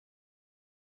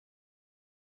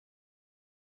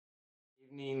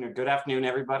Evening or good afternoon,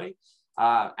 everybody.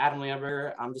 Adam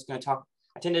Leonberger. I'm just going to talk.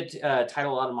 I tend to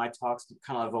title a lot of my talks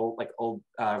kind of old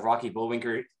Rocky and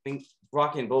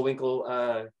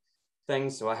Bullwinkle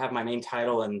things. So I have my main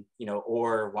title and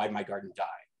or Why'd My Garden Die?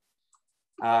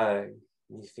 Let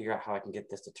me figure out how I can get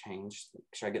this to change. Make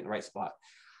sure I get in the right spot.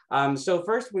 So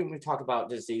first, when we talk about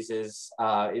diseases,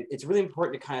 it's really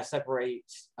important to kind of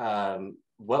separate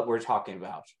what we're talking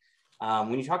about.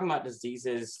 When you're talking about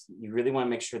diseases, you really want to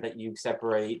make sure that you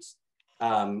separate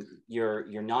your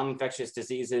non-infectious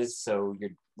diseases, so you're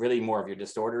really more of your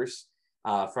disorders,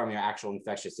 from your actual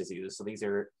infectious diseases. So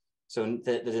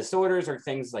the disorders are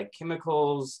things like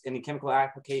chemicals, any chemical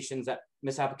applications,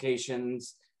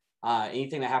 misapplications,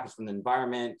 anything that happens from the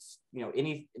environment,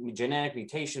 any genetic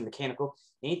mutation, mechanical,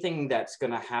 anything that's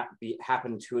going to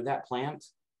happen to that plant.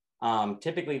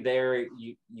 Typically,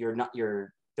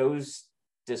 those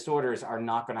disorders are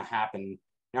not going to happen.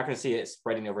 You're not going to see it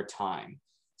spreading over time.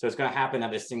 So it's going to happen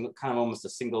at almost a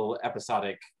single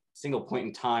point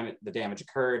in time. The damage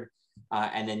occurred,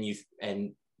 and then we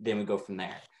go from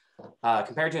there.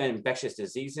 Compared to infectious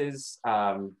diseases,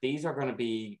 these are going to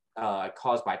be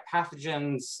caused by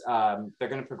pathogens. They're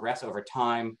going to progress over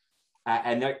time,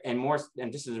 and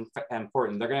just as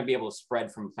important, they're going to be able to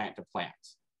spread from plant to plant.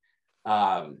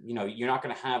 You're not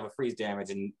going to have a freeze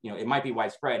damage, and it might be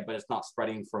widespread, but it's not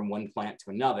spreading from one plant to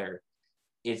another.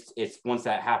 It's once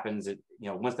that happens,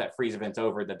 once that freeze event's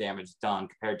over, the damage is done.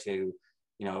 Compared to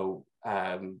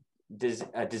a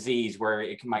disease where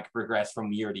it might progress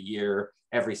from year to year,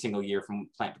 every single year from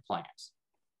plant to plant.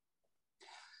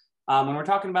 When we're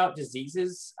talking about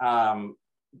diseases, what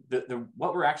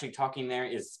we're actually talking there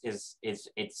is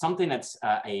it's something that's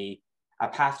a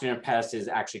pathogen or pest is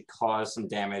actually cause some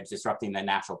damage, disrupting the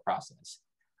natural process.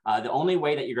 The only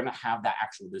way that you're going to have that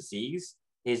actual disease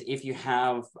is if you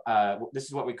have, this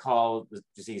is what we call the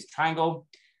disease triangle.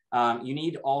 You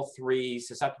need all three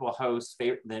susceptible hosts,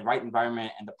 the right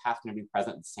environment, and the pathogen to be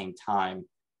present at the same time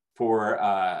for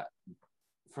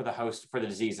the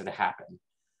disease to happen.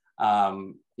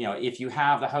 If you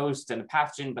have the host and the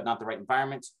pathogen, but not the right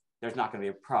environment, there's not going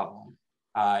to be a problem.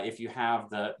 If you have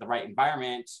the right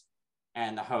environment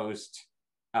and the host,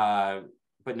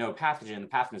 but no pathogen, the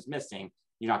pathogen is missing,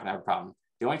 you're not going to have a problem.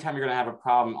 The only time you're going to have a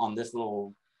problem on this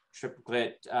little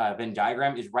triplet Venn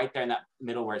diagram is right there in that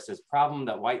middle where it says problem,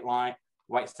 that white line,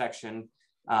 white section.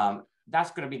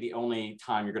 That's going to be the only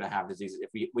time you're going to have diseases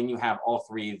when you have all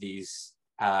three of these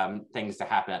things to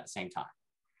happen at the same time.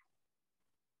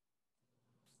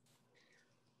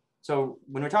 So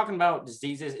when we're talking about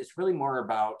diseases, it's really more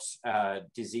about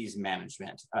disease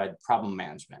management, problem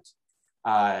management.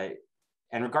 And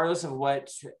regardless of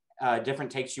what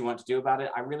different takes you want to do about it,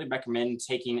 I really recommend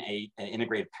taking an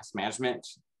integrated pest management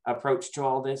approach to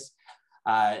all this.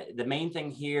 The main thing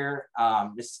here,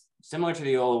 is similar to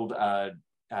the old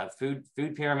food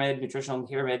pyramid, nutritional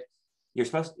pyramid.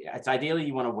 It's ideally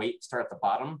you want to start at the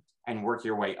bottom and work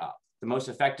your way up. The most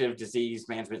effective disease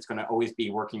management is going to always be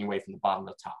working your way from the bottom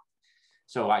to the top.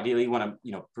 So ideally, you want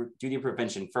to do the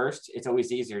prevention first. It's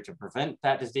always easier to prevent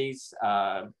that disease.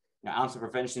 An ounce of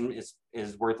prevention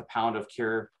is worth a pound of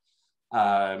cure.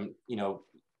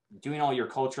 Doing all your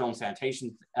cultural and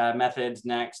sanitation methods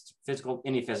next,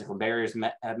 any physical barriers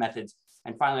methods,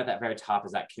 and finally at that very top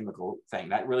is that chemical thing.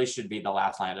 That really should be the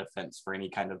last line of defense for any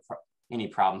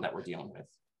problem that we're dealing with.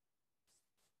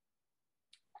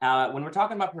 When we're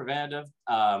talking about preventative,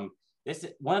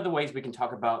 one of the ways we can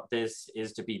talk about this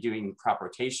is to be doing crop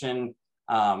rotation.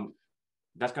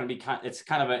 That's going to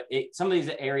be some of these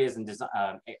areas and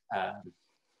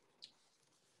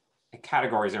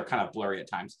categories are kind of blurry at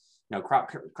times.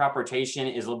 Crop rotation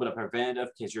is a little bit of preventative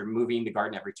because you're moving the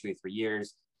garden every 2 to 3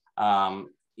 years.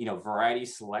 Variety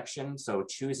selection. So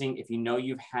choosing, if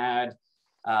you've had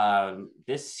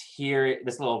this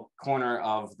little corner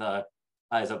of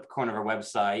is a corner of our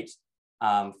website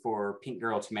for Pink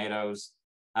Girl tomatoes.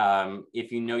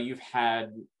 If you've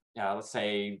had, let's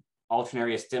say,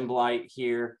 alternaria stem blight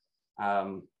here. I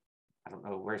don't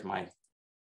know, where's my,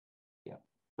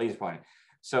 laser pointer.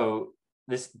 So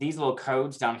these little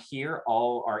codes down here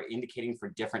all are indicating for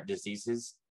different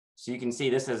diseases. So you can see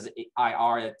this as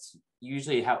IR. It's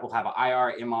usually will have an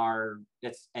IR, MR,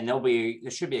 and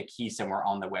there should be a key somewhere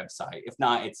on the website. If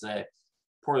not, it's a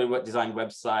poorly designed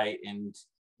website, and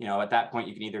at that point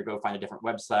you can either go find a different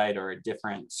website or a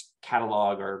different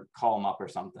catalog or call them up or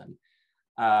something.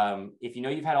 If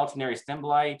you've had alternaria stem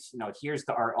blight, here's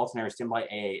our alternaria stem blight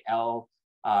AAL.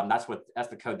 That's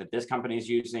the code that this company is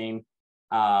using.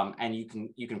 And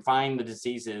you can find the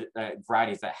diseases,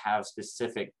 varieties that have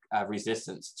specific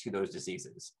resistance to those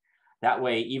diseases. That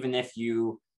way, even if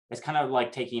you it's kind of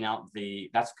like taking out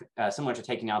that's similar to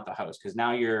taking out the host, because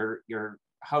now your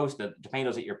host, the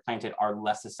tomatoes that you're planted are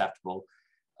less of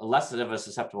a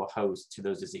susceptible host to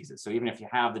those diseases. So even if you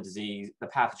have the disease, the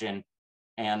pathogen,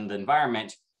 and the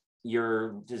environment,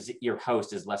 your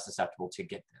host is less susceptible to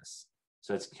get this.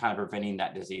 So it's kind of preventing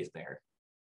that disease there.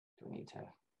 Do we need to?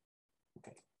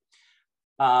 Okay.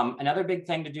 Another big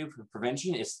thing to do for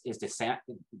prevention is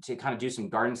to kind of do some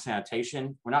garden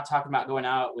sanitation. We're not talking about going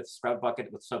out with a scrub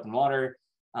bucket with soap and water,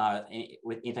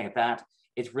 with anything like that.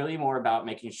 It's really more about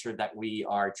making sure that we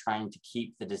are trying to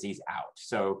keep the disease out.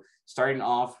 So starting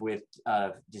off with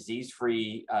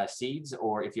disease-free seeds,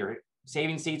 or if you're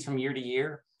saving seeds from year to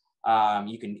year,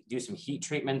 you can do some heat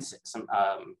treatments.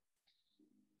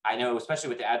 I know, especially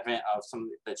with the advent of some of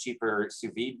the cheaper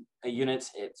sous vide units,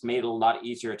 it's made it a lot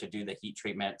easier to do the heat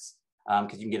treatments,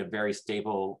 because you can get a very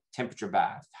stable temperature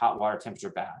bath, hot water temperature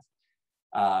bath,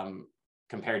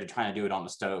 compared to trying to do it on the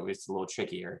stove. It's a little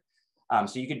trickier.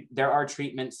 So there are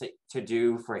treatments to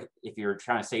do for if you're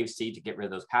trying to save seed to get rid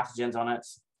of those pathogens on it.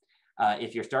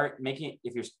 If you're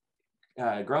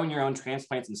growing your own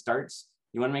transplants and starts,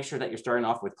 you want to make sure that you're starting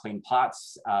off with clean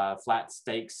pots, flat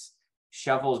stakes,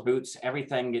 shovels, boots,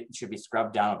 everything should be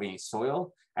scrubbed down of any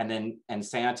soil and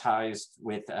sanitized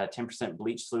with 10%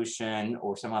 bleach solution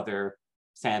or some other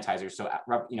sanitizer. So,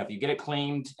 if you get it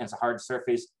cleaned and it's a hard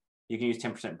surface, you can use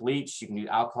 10% bleach, you can use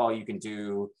alcohol, you can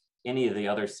do any of the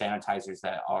other sanitizers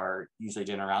that are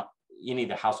usually around. Any of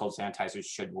the household sanitizers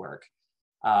should work.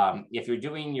 If you're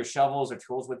doing your shovels or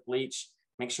tools with bleach,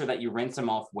 make sure that you rinse them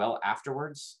off well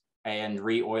afterwards and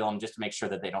re-oil them just to make sure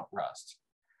that they don't rust.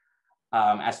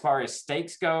 As far as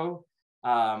stakes go,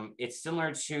 it's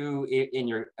similar to in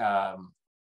your at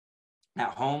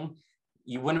home.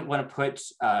 You wouldn't want to put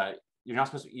you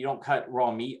don't cut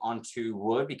raw meat onto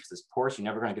wood because it's porous. You're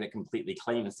never going to get it completely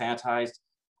clean and sanitized.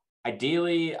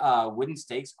 Ideally, wooden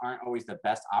stakes aren't always the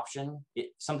best option.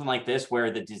 Something like this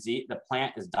where the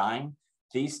plant is dying.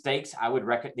 These stakes,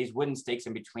 these wooden stakes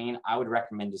in between, I would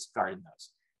recommend discarding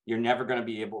those. You're never going to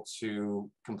be able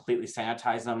to completely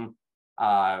sanitize them.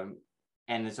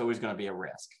 And it's always going to be a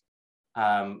risk.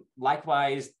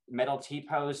 Likewise, metal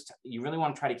T-post, you really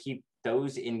want to try to keep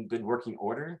those in good working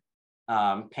order.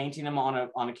 Painting them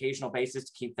on occasional basis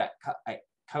to keep that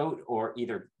coat, or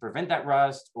either prevent that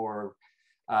rust, or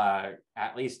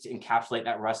at least encapsulate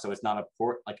that rust so it's not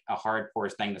a hard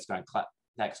porous thing that's going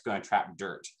to trap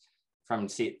dirt from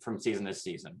season to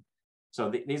season.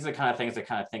 So these are the kind of things to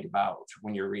kind of think about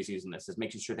when you're reusing this, is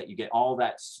making sure that you get all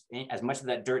that, as much of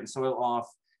that dirt and soil off,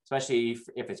 especially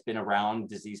if it's been around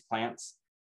diseased plants,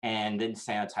 and then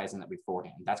sanitizing that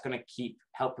beforehand. That's going to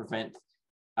help prevent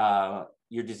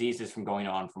your diseases from going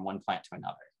on from one plant to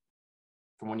another,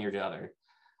 from one year to other.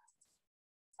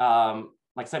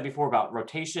 Like I said before about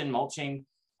rotation, mulching,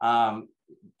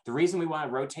 the reason we want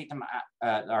to rotate them,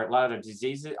 a lot of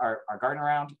diseases, our garden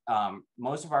around, a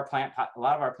lot of our plant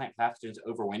pathogens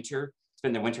overwinter,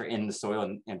 spend the winter in the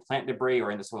soil and plant debris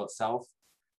or in the soil itself.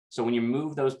 So when you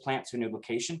move those plants to a new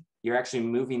location, you're actually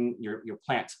moving your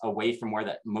plants away from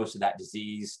where most of that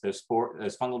disease, those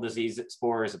fungal disease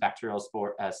spores, bacterial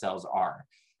cells are.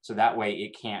 So that way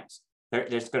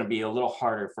there's going to be a little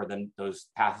harder for those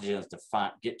pathogens to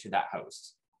get to that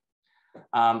host.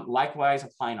 Likewise,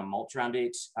 applying a mulch around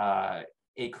it,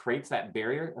 it creates that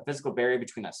barrier, a physical barrier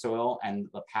between that soil and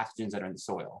the pathogens that are in the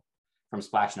soil from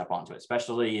splashing up onto it,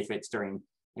 especially if it's during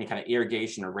any kind of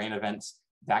irrigation or rain events.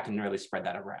 That can really spread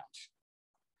that around.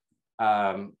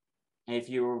 If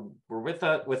you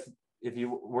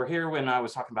were here when I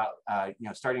was talking about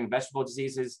starting vegetable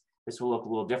diseases, this will look a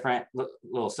little different, a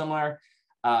little similar.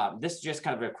 This is just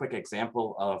kind of a quick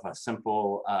example of a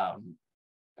simple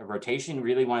rotation. You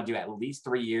really want to do at least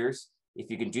 3 years. If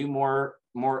you can do more,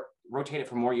 rotate it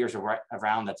for more years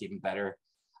around, that's even better.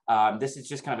 This is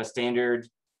just kind of a standard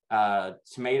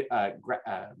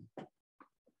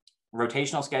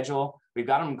rotational schedule. We've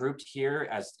got them grouped here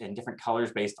in different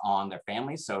colors based on their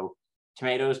families. So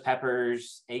tomatoes,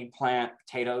 peppers, eggplant,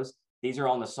 potatoes, these are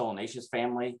all in the solanaceous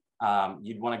family.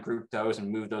 You'd want to group those and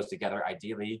move those together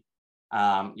ideally.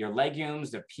 Your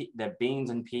legumes, the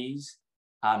beans and peas,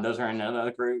 those are in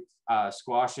another group.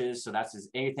 Squashes, so that's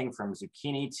anything from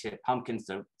zucchini to pumpkins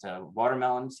to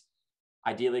watermelons.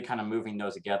 Ideally kind of moving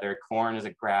those together. Corn is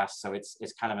a grass, so it's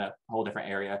kind of a whole different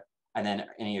area. And then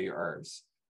any of your herbs.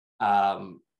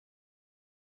 I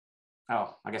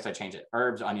guess I changed it.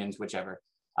 Herbs, onions, whichever.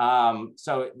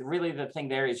 So really the thing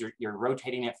there is you're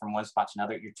rotating it from one spot to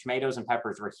another. Your tomatoes and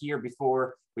peppers were here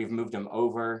before. We've moved them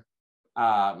over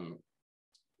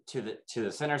to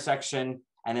the center section.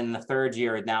 And then the third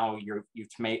year, now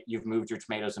you've moved your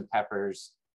tomatoes and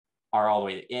peppers are all the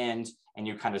way to the end, and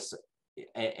you kind of,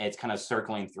 it's kind of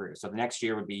circling through. So the next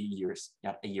year would be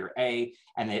year A,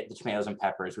 and the tomatoes and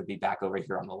peppers would be back over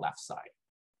here on the left side.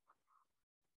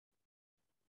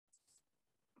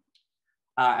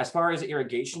 As far as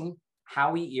irrigation,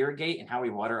 how we irrigate and how we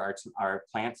water our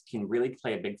plants can really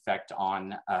play a big effect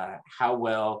on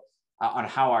how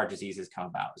our diseases come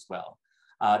about as well.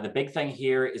 The big thing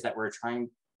here is that we're trying,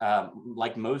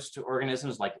 like most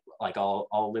organisms, like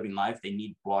all living life, they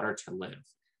need water to live.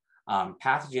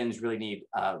 Pathogens really need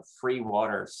free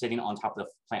water sitting on top of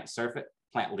the plant surface,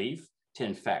 plant leaf, to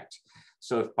infect.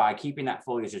 So if by keeping that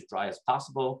foliage as dry as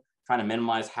possible, trying to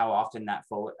minimize how often that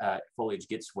foliage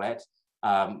gets wet,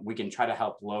 we can try to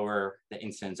help lower the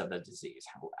incidence of the disease,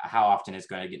 how often it's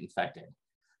going to get infected.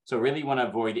 So really you want to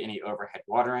avoid any overhead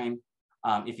watering.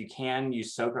 If you can,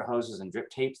 use soaker hoses and drip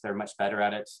tapes. They're much better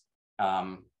at it.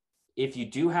 If you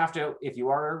don't have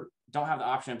the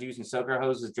option of using soaker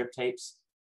hoses, drip tapes,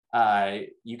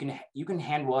 you can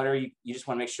hand water. You just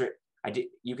want to make sure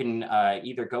you can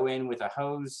either go in with a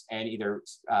hose and either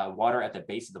water at the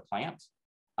base of the plant.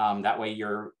 That way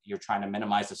you're trying to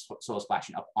minimize the soil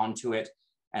splashing up onto it,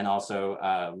 and also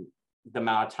the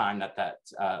amount of time that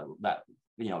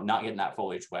not getting that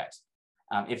foliage wet.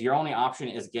 If your only option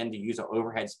is, again, to use an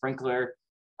overhead sprinkler,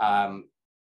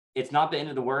 it's not the end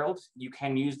of the world. You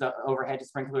can use the overhead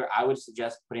sprinkler. I would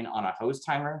suggest putting on a hose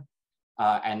timer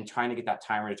and trying to get that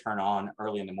timer to turn on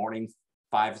early in the morning,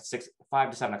 5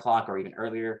 to 7 o'clock or even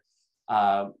earlier.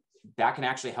 That can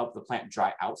actually help the plant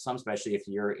dry out some, especially if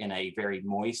you're in a very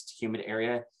moist, humid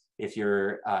area. If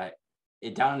you're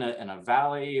down in a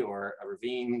valley or a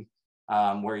ravine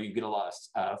where you get a lot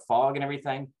of fog and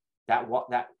everything, that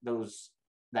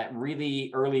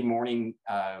really early morning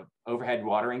overhead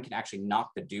watering can actually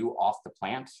knock the dew off the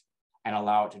plant and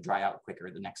allow it to dry out quicker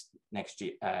the next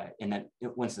year, and then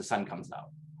once the sun comes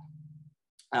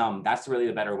out. That's really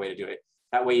the better way to do it.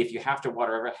 That way, if you have to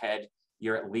water overhead,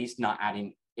 you're at least not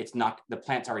adding. The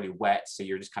plant's already wet, so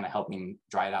you're just kind of helping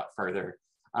dry it out further.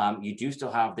 You do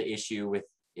still have the issue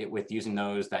with using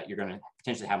those, that you're going to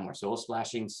potentially have more soil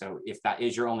splashing. So if that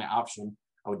is your only option,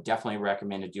 I would definitely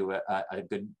recommend to do a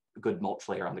good mulch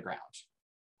layer on the ground.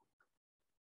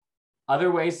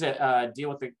 Other ways that deal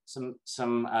with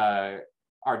some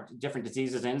our different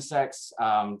diseases and insects.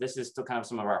 This is still kind of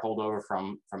some of our holdover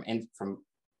from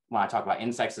when I talk about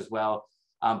insects as well.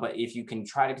 But if you can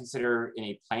try to consider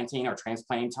any planting or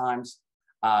transplanting times,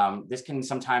 this can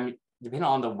sometimes, depending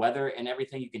on the weather and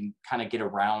everything, you can kind of get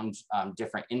around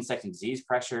different insect and disease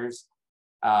pressures.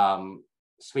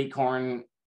 Sweet corn,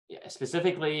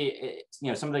 specifically,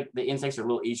 some of the insects are a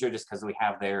little easier just because we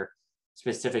have their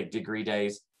specific degree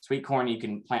days. Sweet corn, you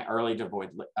can plant early to avoid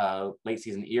late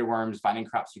season earworms. Vining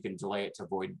crops, you can delay it to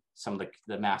avoid some of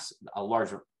a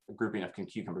large grouping of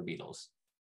cucumber beetles.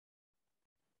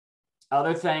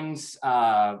 Other things,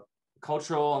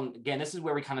 cultural, and again, this is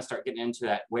where we kind of start getting into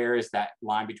that, where is that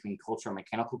line between cultural and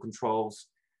mechanical controls?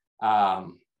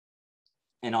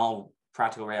 In all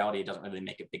practical reality, it doesn't really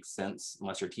make a big sense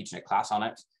unless you're teaching a class on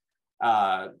it.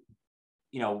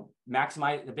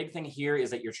 Maximize, the big thing here is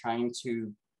that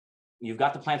you've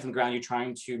got the plants in the ground, you're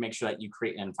trying to make sure that you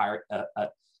create an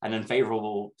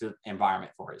unfavorable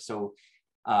environment for it. So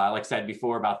like I said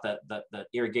before about the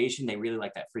irrigation, they really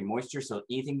like that free moisture. So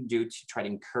anything to do to try to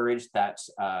encourage that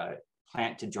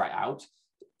plant to dry out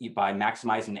by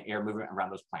maximizing the air movement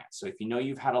around those plants. So if you know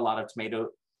you've had a lot of tomato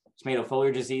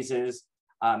foliar diseases,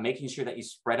 making sure that you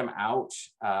spread them out,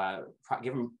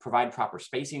 provide proper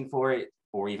spacing for it,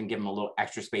 or even give them a little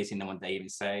extra spacing than what they even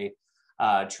say.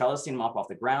 Trellising them up off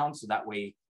the ground so that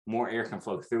way more air can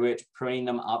flow through it, pruning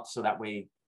them up so that way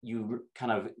you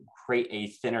kind of create a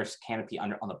thinner canopy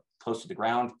close to the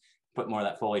ground, put more of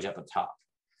that foliage at the top.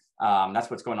 That's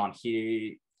what's going on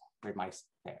here.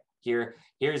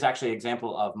 Here's actually an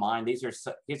example of mine.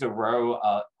 Here's a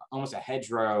row, almost a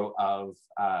hedgerow of,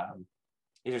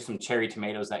 these are some cherry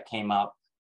tomatoes that came up.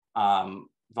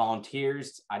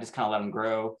 Volunteers, I just kind of let them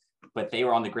grow, but they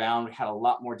were on the ground, had a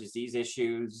lot more disease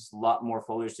issues, a lot more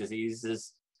foliage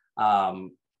diseases.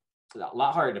 A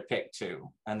lot harder to pick too,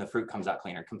 and the fruit comes out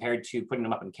cleaner compared to putting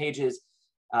them up in cages.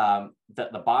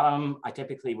 The bottom, I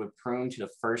typically would prune to the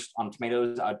first, on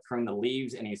tomatoes, I'd prune the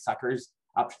leaves and any suckers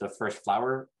up to the first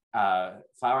flower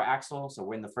axil. So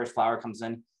when the first flower comes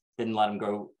in, then let them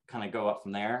go up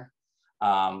from there.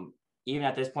 Even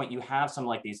at this point, you have some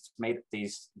like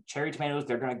these cherry tomatoes,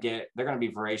 they're going to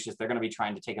be voracious. They're going to be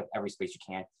trying to take up every space you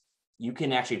can. You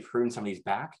can actually prune some of these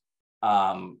back.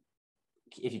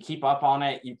 If you keep up on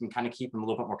it, you can kind of keep them a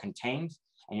little bit more contained,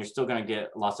 and you're still going to get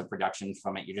lots of production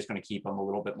from it. You're just going to keep them a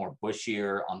little bit more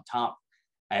bushier on top,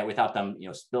 without them,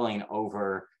 spilling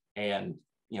over and,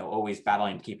 always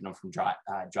battling, keeping them from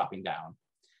dropping down.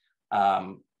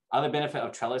 Other benefit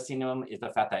of trellising them is the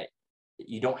fact that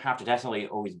you don't have to necessarily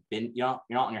always bend, you're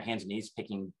not on your hands and knees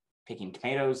picking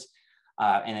tomatoes.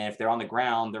 And if they're on the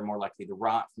ground, they're more likely to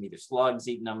rot from either slugs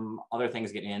eating them, other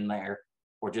things getting in there,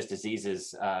 or just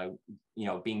diseases,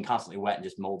 being constantly wet and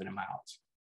just molding them out.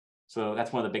 So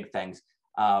that's one of the big things.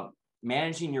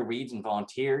 Managing your weeds and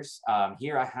volunteers.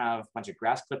 Here I have a bunch of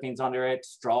grass clippings under it,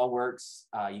 straw works.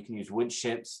 You can use wood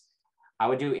chips. I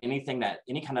would do any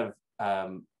kind of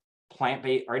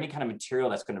plant-based or any kind of material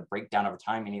that's going to break down over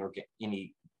time,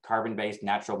 any carbon-based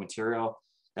natural material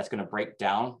that's going to break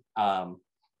down.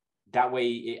 That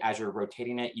way, as you're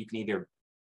rotating it, you can either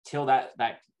till that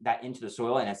into the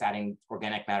soil, and it's adding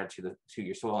organic matter to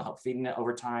your soil and help feeding it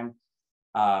over time.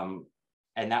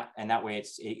 And that way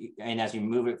and as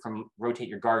you rotate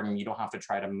your garden, you don't have to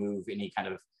try to move any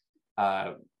kind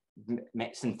of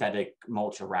synthetic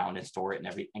mulch around and store it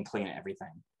and clean it,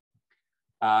 everything.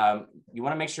 You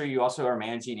want to make sure you also are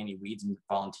managing any weeds and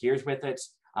volunteers with it.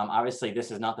 Obviously,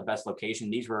 this is not the best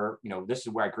location. This is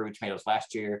where I grew tomatoes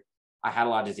last year. I had a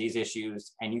lot of disease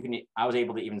issues, and I was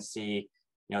able to even see,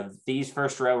 these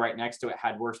first row right next to it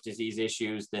had worse disease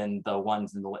issues than the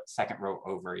ones in the second row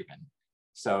over even.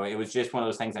 So it was just one of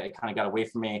those things that it kind of got away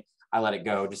from me. I let it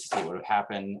go just to see what would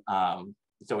happen.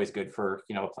 It's always good for,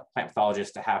 a plant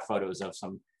pathologist to have photos of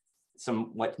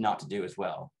some what not to do as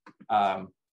well.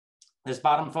 This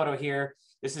bottom photo here,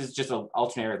 this is just an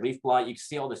alternated leaf blight. You can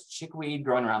see all this chickweed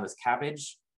growing around this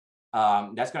cabbage.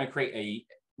 That's going to create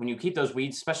when you keep those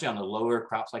weeds, especially on the lower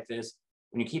crops like this,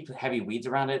 when you keep heavy weeds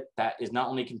around it, that is not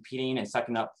only competing and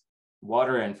sucking up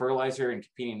water and fertilizer and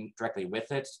competing directly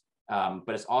with it,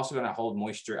 but it's also going to hold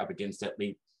moisture up against it,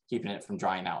 keeping it from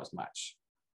drying out as much.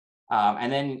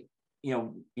 And then,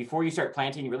 before you start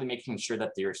planting, you're really making sure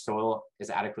that your soil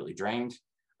is adequately drained.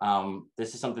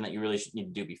 This is something that you really need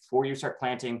to do before you start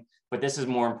planting, but this is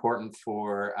more important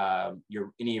for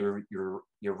your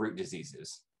root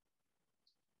diseases.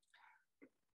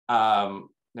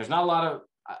 There's not a lot of,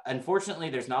 unfortunately,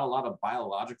 there's not a lot of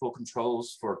biological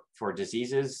controls for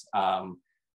diseases.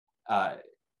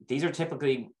 These are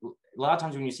typically, a lot of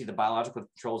times when you see the biological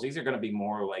controls, these are going to be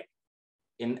more like,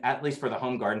 at least for the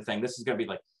home garden thing, this is going to be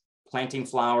like planting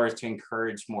flowers to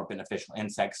encourage more beneficial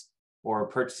insects, or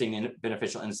purchasing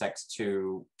beneficial insects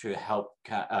to help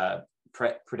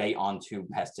predate onto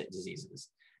pest diseases.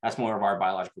 That's more of our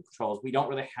biological controls. We don't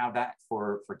really have that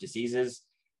for diseases.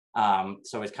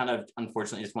 So it's kind of,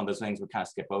 unfortunately, it's one of those things we kind of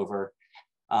skip over.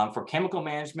 For chemical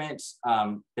management,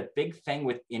 the big thing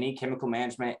with any chemical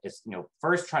management is,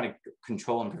 first try to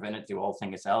control and prevent it through all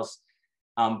things else.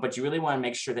 But you really want to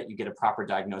make sure that you get a proper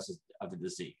diagnosis of the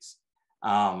disease.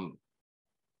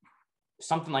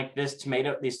 Something like this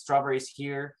these strawberries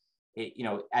here,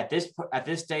 at this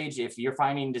stage, if you're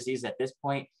finding disease at this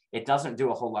point, it doesn't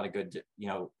do a whole lot of good,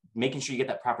 making sure you get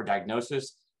that proper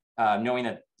diagnosis, knowing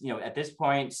that, at this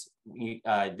point,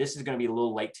 this is going to be a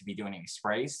little late to be doing any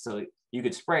sprays. So you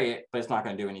could spray it, but it's not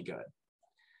going to do any good.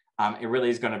 It really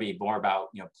is going to be more about,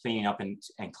 cleaning up and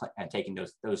taking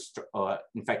those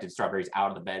infected strawberries out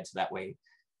of the bed, so that way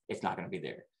it's not going to be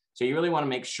there. So you really want to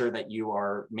make sure that you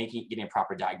are getting a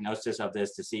proper diagnosis of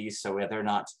this disease, so whether or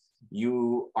not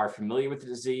you are familiar with the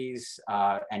disease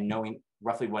and knowing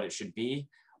roughly what it should be,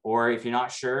 or if you're not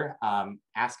sure,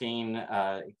 talking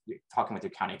with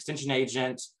your county extension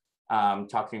agent,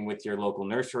 talking with your local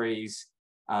nurseries,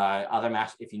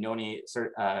 if you know any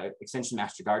extension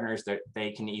master gardeners, that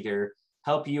they can either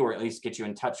help you or at least get you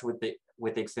in touch with the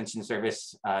extension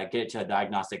service, get it to a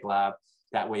diagnostic lab.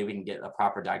 That way we can get a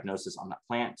proper diagnosis on that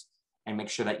plant and make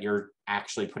sure that you're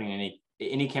actually putting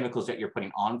any chemicals that you're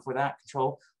putting on for that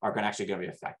control are actually going to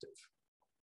be effective.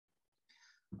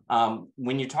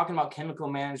 When you're talking about chemical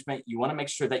management, you want to make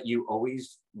sure that you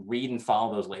always read and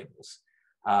follow those labels.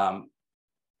 I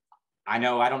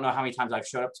don't know how many times I've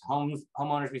showed up to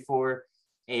homeowners before,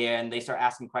 and they start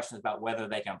asking questions about whether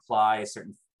they can apply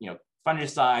certain,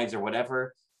 fungicides or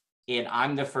whatever. And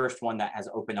I'm the first one that has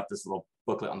opened up this little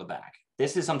booklet on the back.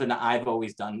 This is something that I've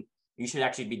always done. You should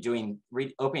actually be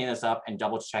opening this up and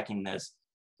double checking this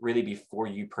really before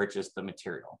you purchase the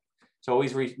material. So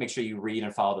always make sure you read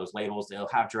and follow those labels. They'll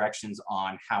have directions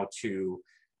on how to,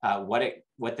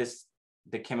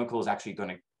 the chemical is actually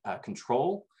going to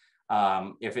control.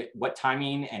 What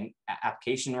timing and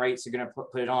application rates you're going to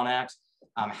put it on at,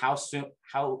 how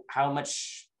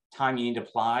much time you need to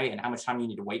apply, and how much time you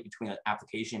need to wait between the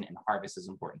application and harvest is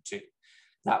important too.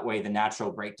 That way, the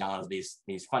natural breakdown of these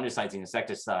fungicides and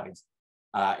insecticides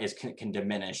can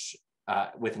diminish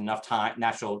with enough time,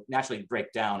 naturally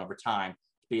break down over time,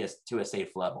 be to a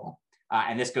safe level.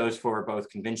 And this goes for both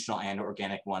conventional and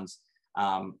organic ones.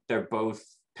 They're both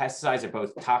pesticides, are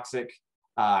both toxic,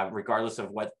 regardless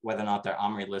of whether or not they're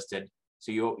OMRI listed.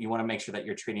 So you want to make sure that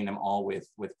you're treating them all with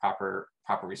proper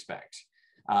respect.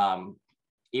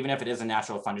 Even if it is a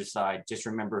natural fungicide, just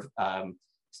remember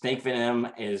snake venom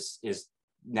is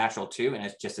natural too, and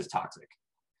it's just as toxic.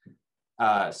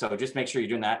 So just make sure you're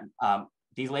doing that.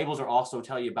 These labels will also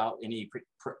tell you about any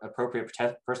appropriate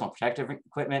personal protective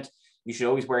equipment. You should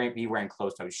always be wearing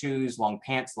closed-toed shoes, long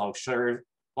pants, long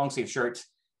sleeve shirts,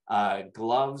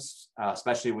 gloves,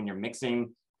 especially when you're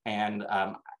mixing, and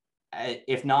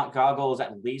if not goggles,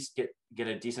 at least get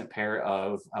a decent pair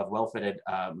of well-fitted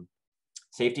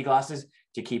safety glasses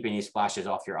to keep any splashes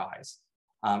off your eyes.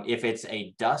 If it's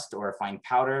a dust or a fine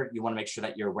powder, you want to make sure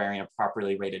that you're wearing a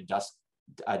properly rated dust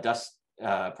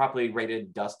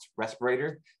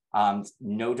respirator.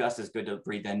 No dust is good to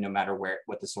breathe in, no matter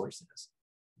what the source is.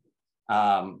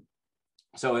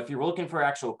 So if you're looking for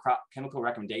actual crop chemical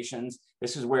recommendations,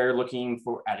 this is where looking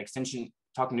for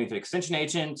talking to the extension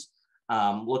agent,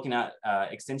 looking at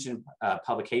extension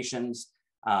publications,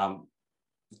 or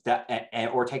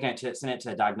send it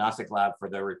to a diagnostic lab for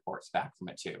their reports back from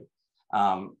it too.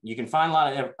 You can find a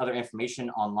lot of other information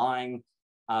online,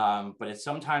 but it's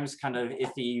sometimes kind of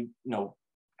iffy,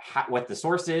 what the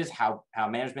source is, how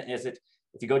management is it.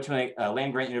 If you go to a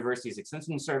land-grant university's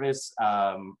extension service,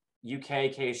 UK,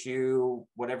 KSU,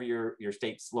 whatever your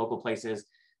state's local place is,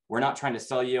 we're not trying to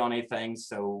sell you on anything,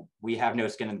 so we have no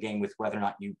skin in the game with whether or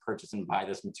not you purchase and buy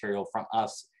this material from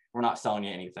us. We're not selling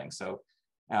you anything, so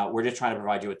we're just trying to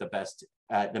provide you with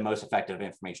the most effective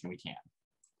information we can.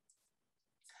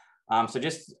 So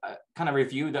just kind of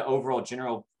review the overall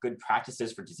general good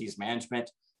practices for disease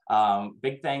management.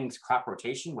 Big things, crop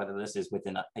rotation, whether this is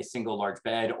within a single large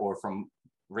bed or from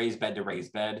raised bed to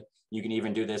raised bed. You can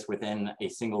even do this within a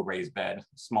single raised bed,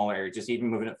 smaller area, just even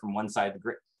moving it from one side of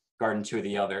the garden to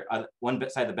the other. One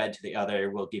side of the bed to the other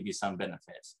will give you some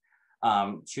benefits.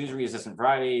 Choose resistant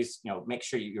varieties. Make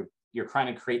sure you're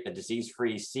trying to create the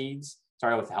disease-free seeds.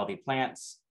 Start out with healthy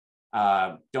plants.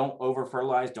 Don't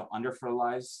over-fertilize, don't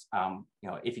under-fertilize.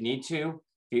 If you need to,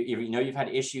 if you know you've had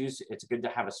issues, it's good to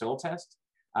have a soil test.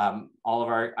 I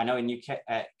know in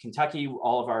Kentucky,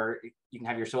 you can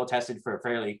have your soil tested for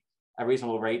fairly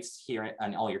reasonable rates here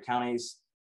in all your counties.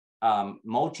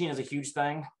 Mulching is a huge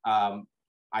thing.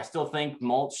 I still think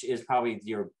mulch is probably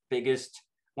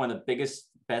one of the biggest,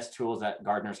 best tools that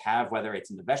gardeners have, whether it's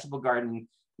in the vegetable garden,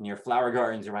 in your flower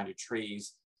gardens, around your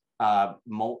trees.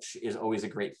 Mulch is always a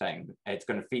great thing. It's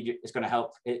going to feed you, it's going to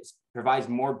help, it provides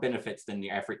more benefits than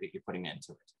the effort that you're putting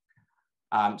into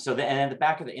it. So then at the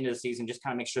back of the end of the season, just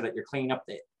kind of make sure that you're cleaning up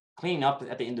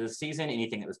at the end of the season,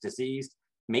 anything that was diseased,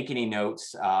 make any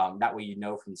notes, that way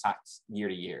from year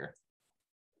to year.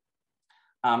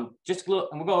 Just look,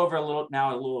 and we'll go over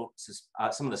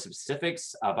some of the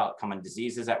specifics about common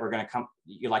diseases that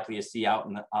you're likely to see out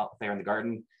there in the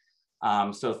garden.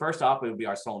 So first off, it would be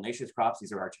our solanaceous crops.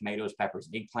 These are our tomatoes, peppers,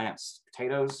 eggplants,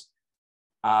 potatoes.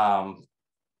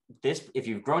 If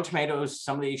you've grown tomatoes,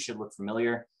 some of these should look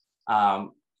familiar.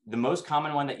 The most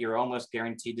common one that you're almost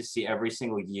guaranteed to see every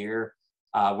single year,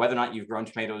 whether or not you've grown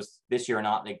tomatoes this year or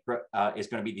not, is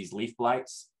going to be these leaf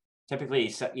blights.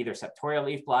 Typically either septorial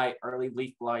leaf blight, early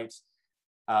leaf blight.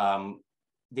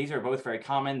 These are both very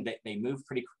common. They move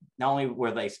not only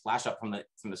where they splash up from the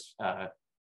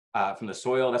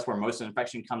soil, that's where most of the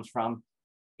infection comes from.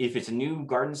 If it's a new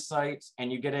garden site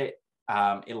and you get it,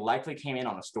 it likely came in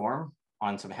on a storm,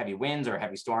 on some heavy winds or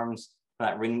heavy storms.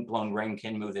 That wind-blown rain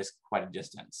can move this quite a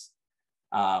distance.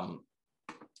 The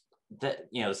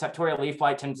septorial leaf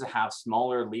blight tends to have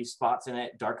smaller leaf spots in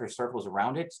it, darker circles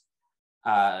around it.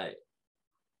 The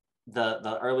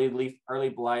early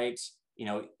blight,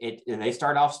 they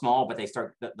start off small, but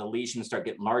the lesions start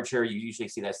getting larger. You usually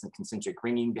see that some concentric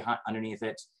ringing underneath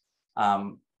it.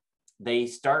 They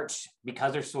start,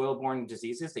 because they're soil-borne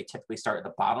diseases, they typically start at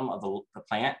the bottom of the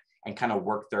plant and kind of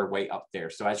work their way up there.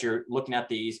 So as you're looking at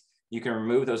these, you can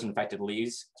remove those infected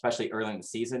leaves, especially early in the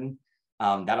season.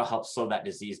 That'll help slow that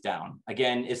disease down.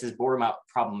 Again, this is more about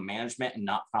problem management and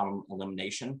not problem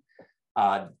elimination.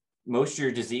 Most of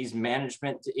your disease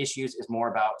management issues is more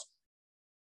about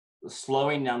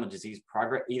slowing down the disease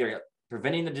progress, either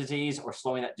preventing the disease or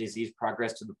slowing that disease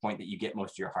progress to the point that you get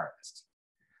most of your harvest.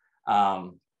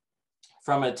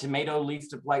 From a tomato leaf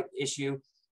blight issue,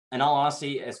 in all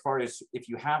honesty, as far as if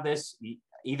you have this,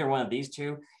 either one of these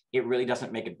two, it really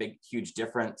doesn't make a huge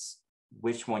difference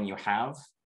which one you have.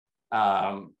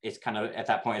 It's kind of, at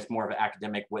that point, it's more of an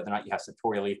academic whether or not you have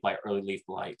septorial leaf blight, early leaf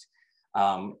blight.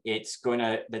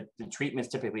 The treatments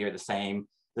typically are the same.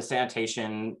 the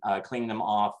sanitation, cleaning them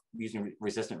off using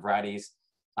resistant varieties.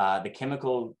 The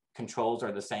chemical controls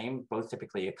are the same, both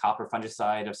typically a copper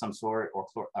fungicide of some sort or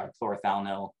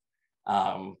chlorothalonil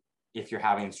if you're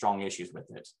having strong issues with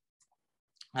it.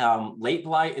 Late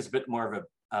blight is a bit more of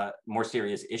a more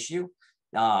serious issue.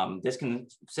 This can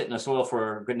sit in the soil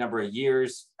for a good number of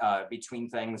years between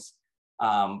things.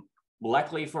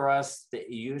 Luckily for us, that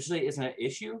usually isn't an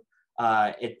issue.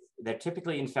 They're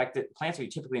typically infected, plants are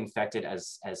typically infected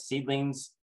as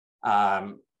seedlings.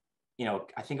 You know,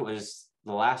 I think it was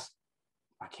the last,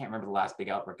 I can't remember the last big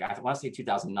outbreak. I want to say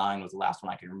 2009 was the last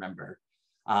one I can remember,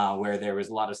 where there was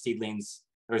a lot of seedlings.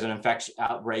 There was an infection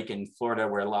outbreak in Florida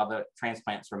where a lot of the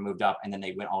transplants were moved up and then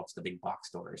they went all to the big box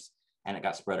stores and it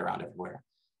got spread around everywhere.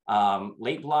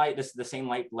 Late blight, this is the same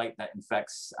late blight that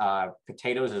infects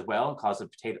potatoes as well, causes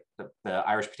the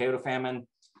Irish potato famine.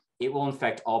 It will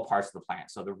infect all parts of the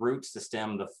plant. So the roots, the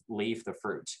stem, the leaf, the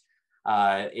fruit.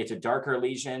 It's a darker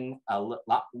lesion, a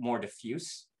lot more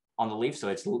diffuse on the leaf. So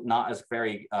it's not as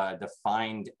very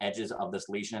defined edges of this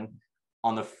lesion.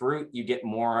 On the fruit, you get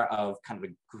more of kind of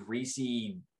a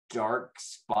greasy, dark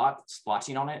spot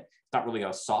splotching on it. It's not really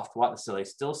a soft spot, so they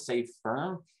still stay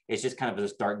firm. It's just kind of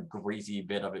this dark, greasy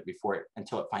bit of it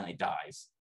until it finally dies.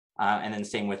 And then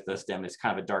same with the stem, it's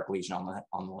kind of a dark lesion on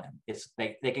the limb.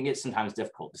 They can get sometimes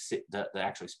difficult to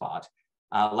actually spot.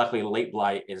 Luckily, late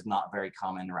blight is not very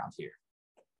common around here.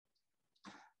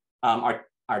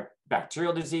 Our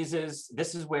bacterial diseases,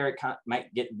 this is where it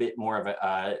might get a bit more of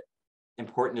a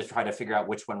important to try to figure out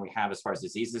which one we have as far as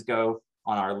diseases go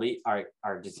on our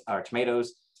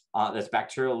tomatoes. This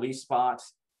bacterial leaf spot.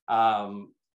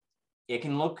 It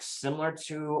can look similar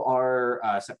to our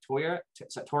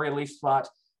septoria leaf spot,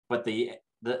 but the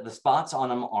spots on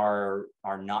them are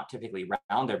not typically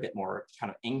round. They're a bit more kind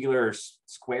of angular,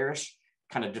 squarish,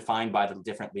 kind of defined by the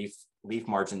different leaf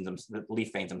margins, the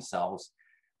leaf veins themselves.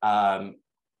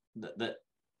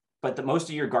 But most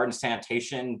of your garden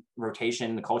sanitation,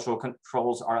 rotation, the cultural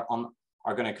controls are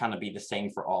going to kind of be the same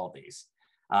for all of these.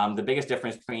 The biggest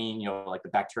difference between, you know, like the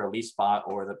bacterial leaf spot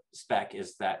or the speck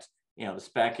is that, you know, the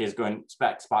speck,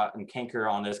 spot, and canker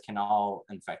on this can all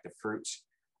infect the fruit.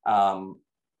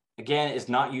 Again, it's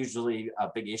not usually a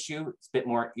big issue. It's a bit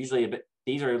more, these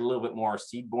are a little bit more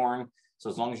seed-borne. So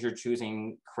as long as you're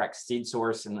choosing correct seed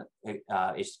source, and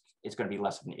it's going to be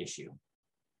less of an issue.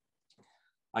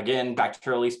 Again,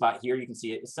 bacterial leaf spot here, you can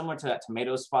see it's similar to that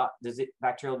tomato spot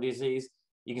bacterial disease.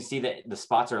 You can see that the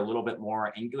spots are a little bit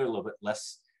more angular, a little bit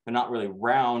less, they're not really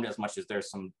round as much as there's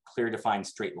some clear defined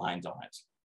straight lines on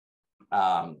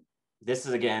it. This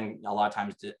is, again, a lot of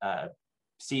times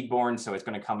seed-borne, so it's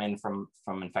going to come in from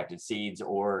infected seeds,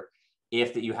 or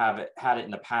if you have had it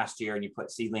in the past year and you put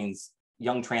seedlings,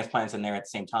 young transplants in there at the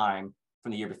same time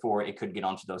from the year before, it could get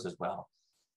onto those as well.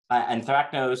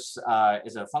 Anthracnose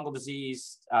is a fungal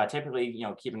disease. Typically, you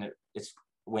know, it's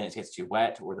when it gets too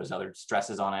wet or there's other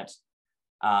stresses on it.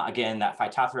 Again, that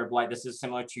Phytophthora blight, this is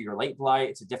similar to your late blight.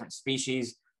 It's a different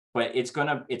species, but it's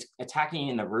attacking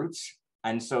in the roots.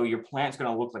 And so your plant's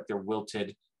gonna look like they're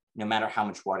wilted no matter how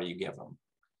much water you give them.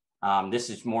 This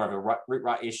is more of a root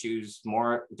rot issues.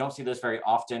 Don't see this very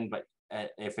often, but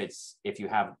if you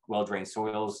have well-drained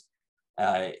soils,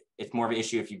 it's more of an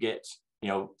issue if you get, you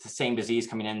know, the same disease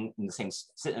coming in the same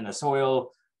sitting in the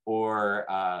soil, or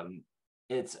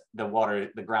it's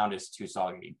the ground is too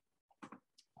soggy.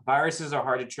 Viruses are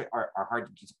hard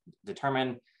to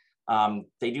determine.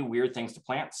 They do weird things to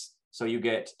plants. So you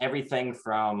get everything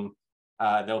from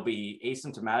they'll be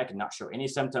asymptomatic and not show any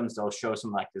symptoms. They'll show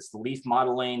some like this leaf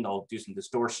modeling. They'll do some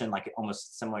distortion, like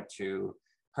almost similar to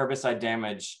herbicide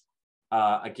damage.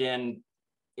 Again,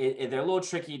 they're a little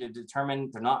tricky to determine.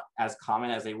 They're not as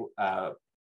common as they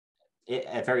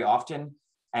very often.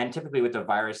 And typically with the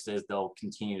viruses, they'll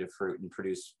continue to fruit and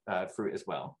produce fruit as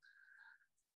well.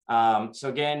 So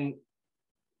again,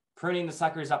 pruning the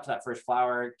suckers up to that first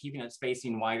flower, keeping it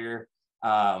spacing wider.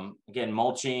 Again,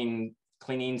 mulching,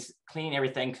 cleaning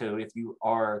everything. So if you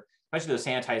are, especially those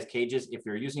sanitized cages, if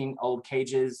you're using old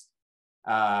cages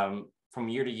from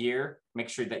year to year, make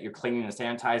sure that you're cleaning and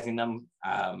sanitizing them.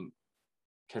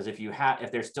 Because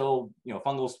if there's still, you know,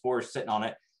 fungal spores sitting on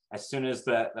it, as soon as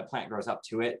the plant grows up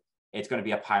to it, it's going to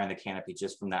be up higher in the canopy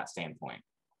just from that standpoint.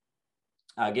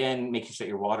 Again, making sure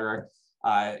your water,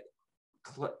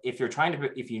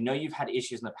 if you know you've had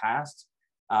issues in the past,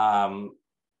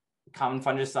 common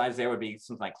fungicides there would be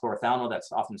something like chlorothalonil,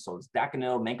 that's often sold as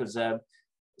Daconil, Mancozeb.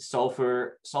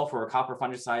 Sulfur or copper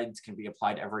fungicides can be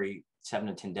applied every 7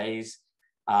 to 10 days.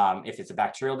 If it's a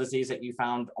bacterial disease that you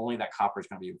found, only that copper is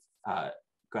going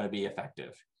to be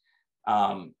effective.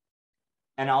 In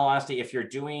all honesty, if you're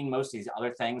doing most of these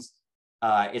other things,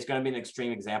 it's going to be an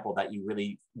extreme example that you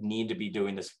really need to be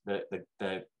doing this,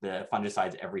 the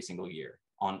fungicides every single year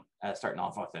on starting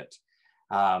off with it.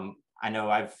 I know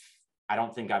I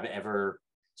don't think I've ever,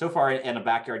 so far in a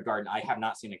backyard garden, I have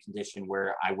not seen a condition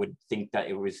where I would think that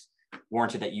it was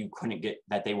warranted that you couldn't get,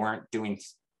 that they weren't doing,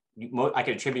 I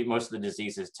could attribute most of the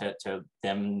diseases to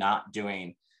them not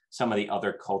doing some of the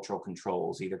other cultural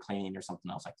controls, either cleaning or something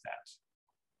else like that.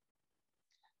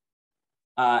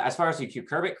 As far as the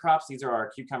cucurbic crops, these are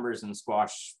our cucumbers and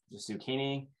squash,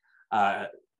 zucchini.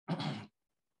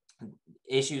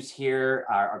 Issues here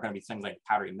are going to be things like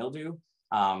powdery mildew.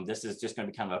 This is just going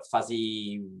to be kind of a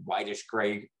fuzzy, whitish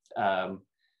gray fungal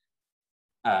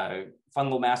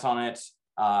mass on it.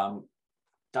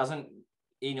 Doesn't,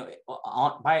 you know,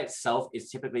 by itself is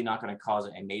typically not going to cause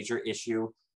a major issue.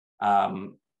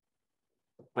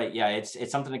 But yeah,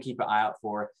 it's something to keep an eye out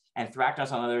for. And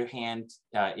anthracnose, on the other hand,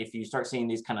 if you start seeing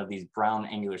these brown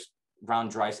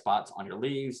dry spots on your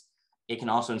leaves, it can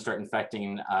also start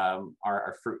infecting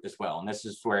our fruit as well. And this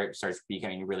is where it starts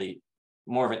becoming really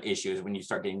more of an issue, is when you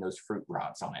start getting those fruit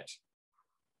rots on it.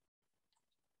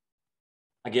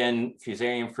 Again,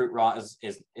 fusarium fruit rot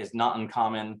is not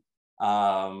uncommon.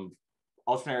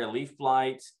 Alternary leaf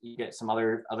blight, you get some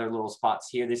other little spots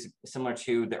here. This is similar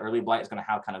to the early blight, is going to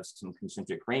have kind of some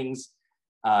concentric rings.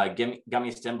 Gummy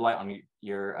stem blight on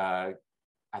your, I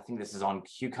think this is on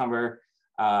cucumber.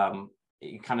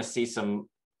 You kind of see some,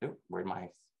 oh, where'd my,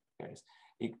 there it is.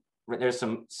 There's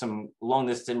some along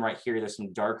this stem right here, there's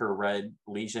some darker red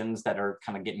lesions that are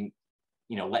kind of getting,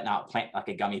 you know, letting out like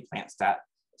a gummy plant sap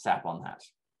on that.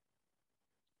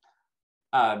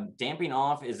 Damping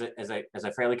off is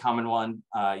a fairly common one.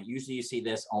 Usually you see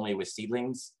this only with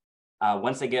seedlings.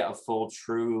 Once they get a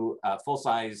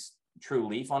full-size true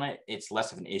leaf on it, it's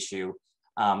less of an issue.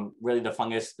 Really the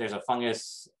fungus, there's a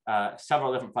fungus,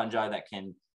 several different fungi that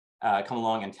can come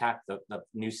along and attack the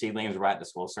new seedlings right at the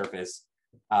soil surface.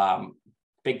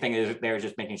 Big thing is there is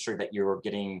just making sure that you're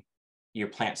getting your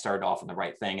plant started off in the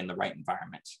right thing in the right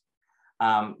environment.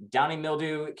 Downy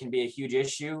mildew can be a huge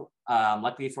issue.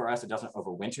 Luckily for us, it doesn't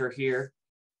overwinter here.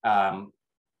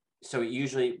 So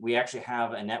usually we actually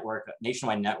have a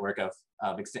nationwide network of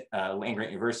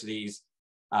land-grant universities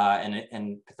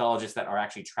and pathologists that are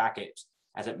actually track it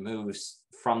as it moves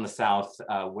from the south,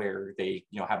 where they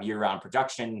have year-round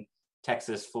production,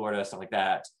 Texas, Florida, stuff like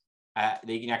that.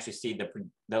 They can actually see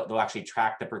they'll actually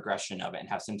track the progression of it and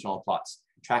have sentinel plots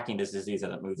tracking this disease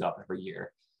as it moves up every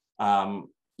year.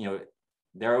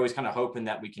 They're always kind of hoping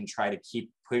that we can try to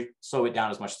slow it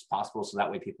down as much as possible, so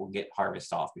that way people get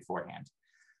harvest off beforehand.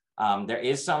 There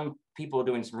is some people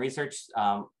doing some research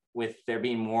with there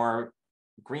being more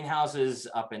greenhouses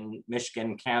up in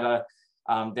Michigan, Canada.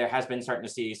 There has been starting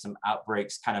to see some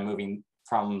outbreaks kind of moving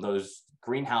from those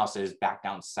greenhouses back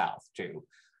down south too.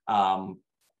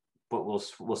 But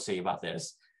we'll see about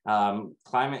this.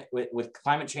 With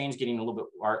climate change getting a little bit,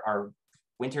 our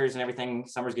winters and everything,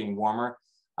 summer's getting warmer.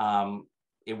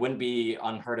 It wouldn't be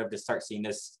unheard of to start seeing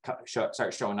this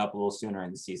start showing up a little sooner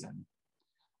in the season.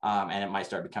 And it might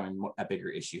start becoming a bigger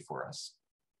issue for us.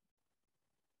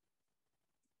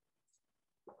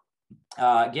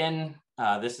 Again,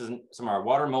 this is some of our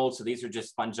water molds. So these are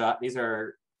just fungi. These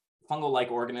are fungal-like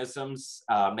organisms.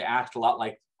 They act a lot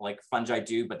like fungi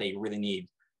do, but they really need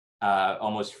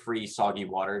almost free soggy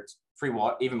water,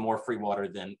 even more free water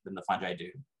than the fungi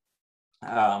do.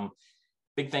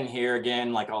 Big thing here,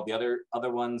 again, like all the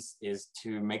other ones, is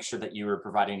to make sure that you are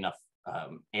providing enough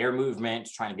air movement,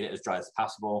 trying to get it as dry as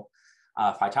possible.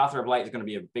 Phytophthora blight is going to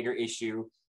be a bigger issue.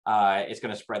 It's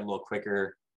going to spread a little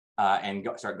quicker and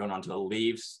start going onto the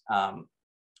leaves. On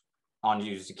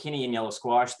your zucchini and yellow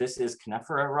squash, this is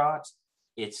coniferous rot.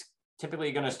 It's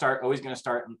typically always going to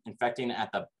start infecting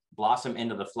at the blossom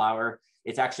end of the flower.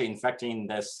 It's actually infecting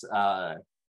this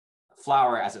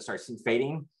flower as it starts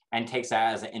fading, and takes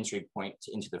that as an entry point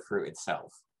into the fruit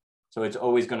itself. So it's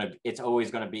always going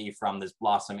to be from this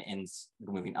blossom ends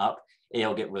moving up.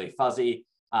 It'll get really fuzzy.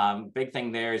 Big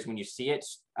thing there is when you see it,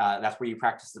 that's where you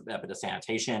practice a bit of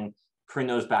sanitation, prune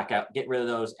those back out, get rid of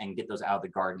those, and get those out of the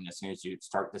garden as soon as you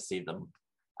start to see them.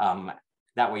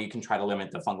 That way you can try to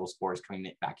limit the fungal spores coming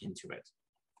back into it.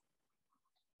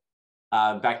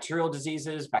 Bacterial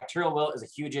diseases. Bacterial wilt is a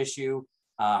huge issue.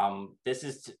 This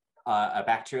is a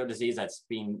bacterial disease that's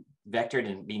being vectored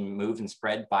and being moved and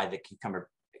spread by the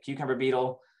cucumber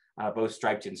beetle, both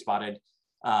striped and spotted.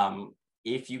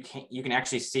 If you can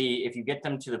actually see, if you get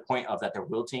them to the point of that they're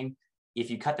wilting, if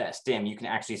you cut that stem, you can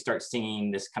actually start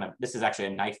seeing this this is actually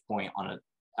a knife point on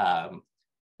a,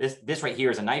 this right here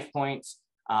is a knife point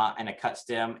and a cut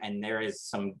stem, and there is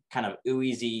some kind of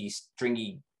oozy,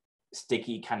 stringy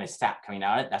sticky kind of sap coming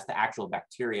out of it. That's the actual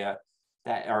bacteria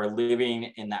that are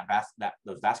living in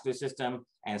the vascular system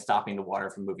and stopping the water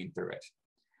from moving through it.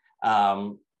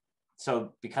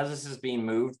 So because this is being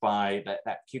moved by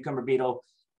that cucumber beetle,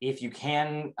 if you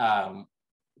can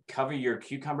cover your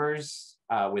cucumbers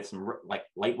with some like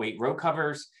lightweight row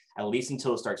covers, at least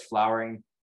until it starts flowering.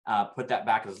 Put that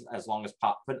back as long as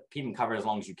keep them covered as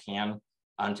long as you can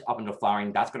up until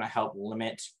flowering. That's going to help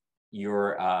limit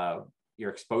your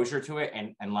exposure to it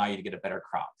and allow you to get a better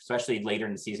crop, especially later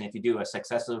in the season. If you do a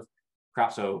successive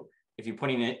crop, so if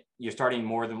you're starting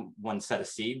more than one set of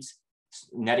seeds,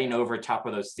 netting over top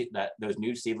of those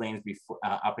new seedlings before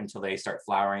up until they start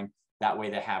flowering. That way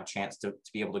they have a chance to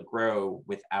be able to grow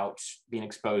without being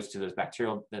exposed to those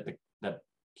bacterial, the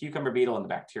cucumber beetle and the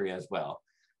bacteria as well.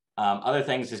 Other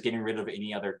things is getting rid of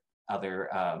any other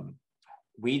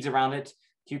weeds around it.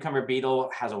 Cucumber beetle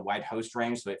has a wide host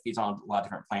range, so it feeds on a lot of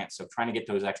different plants. So trying to get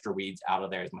those extra weeds out of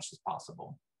there as much as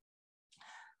possible.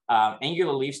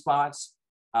 Angular leaf spots.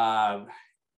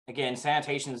 Again,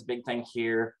 sanitation is a big thing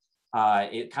here.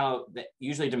 It kind of,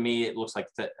 usually to me, it looks like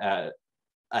a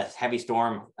heavy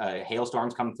storm,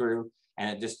 hailstorms come through,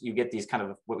 and you get these kind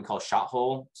of what we call a shot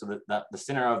hole. So the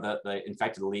center of the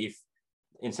infected leaf,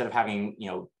 instead of having,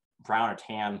 brown or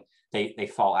tan,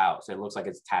 they fall out. So it looks like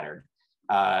it's tattered.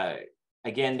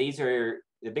 Again, the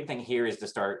big thing here is to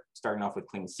starting off with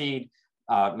clean seed,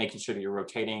 making sure that you're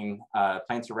rotating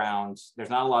plants around. There's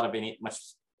not a lot of much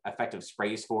effective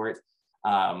sprays for it.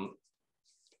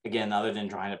 Again, other than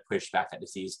trying to push back that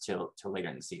disease till later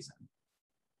in the season.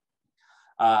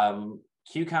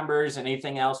 Cucumbers and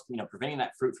anything else, preventing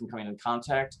that fruit from coming in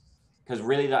contact, because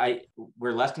really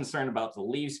we're less concerned about the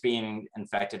leaves being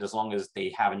infected as long as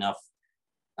they have enough,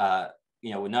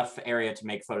 enough area to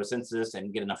make photosynthesis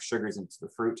and get enough sugars into the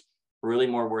fruit. We're really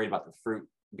more worried about the fruit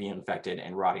being infected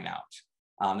and rotting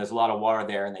out. There's a lot of water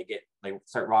there, and they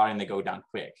start rotting, they go down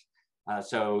quick.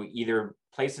 So either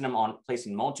placing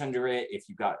mulch under it, if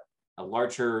you've got a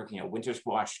larger, winter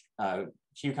squash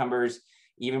cucumbers,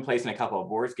 even placing a couple of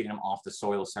boards, getting them off the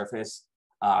soil surface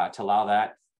to allow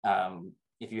that.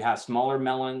 If you have smaller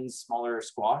melons, smaller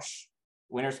squash,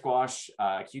 winter squash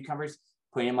cucumbers,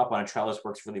 putting them up on a trellis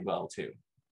works really well too.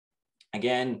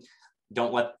 Again,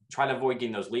 try to avoid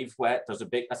getting those leaves wet. That's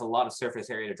a lot of surface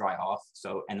area to dry off.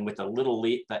 So, and with the little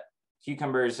leaf, that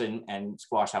cucumbers and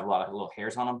squash have a lot of little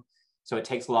hairs on them. So it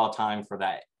takes a lot of time for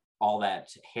all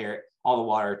the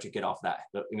water to get off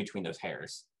in between those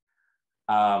hairs.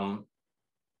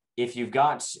 If you've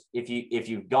gone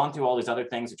through all these other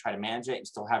things to try to manage it and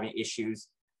still having issues,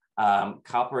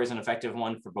 copper is an effective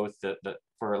one for both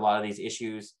for a lot of these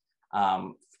issues,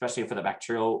 especially for the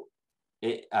bacterial.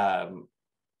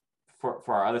 For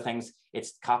our other things,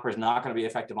 copper is not going to be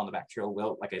effective on the bacterial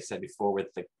wilt, like I said before, with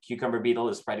the cucumber beetle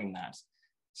is spreading that.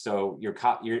 So you'd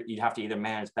have to either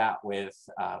manage that with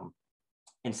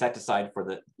insecticide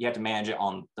you have to manage it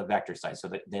on the vector side, so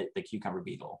the cucumber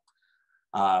beetle.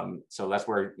 So that's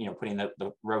where, putting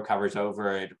the row covers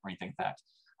over it or anything like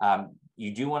that.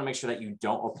 You do want to make sure that you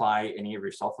don't apply any of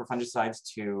your sulfur fungicides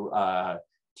to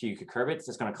your cucurbits.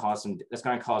 That's going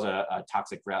to cause a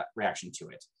toxic reaction to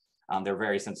it. They're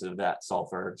very sensitive to that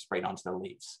sulfur sprayed onto the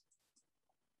leaves.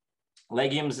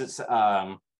 Legumes, it's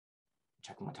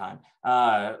checking my time.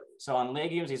 So on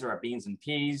legumes, these are our beans and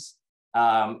peas.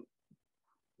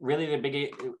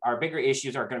 Really, our bigger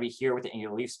issues are going to be here with the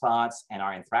angular leaf spots and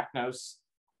our anthracnose.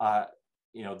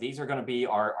 These are going to be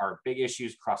our big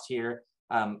issues across here.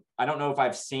 I don't know if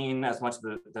I've seen as much of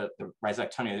the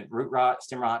rhizoctonia, root rot,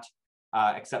 stem rot,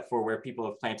 except for where people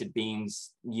have planted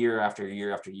beans year after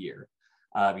year after year.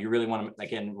 You really want to,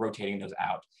 again, rotating those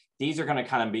out. These are going to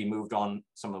kind of be moved on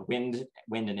some of the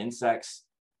wind and insects.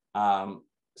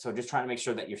 So just trying to make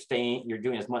sure that you're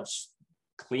doing as much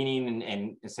cleaning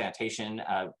and sanitation,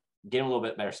 getting a little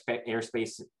bit better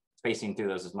spacing through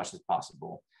those as much as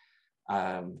possible.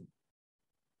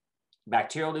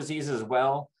 Bacterial diseases as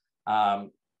well.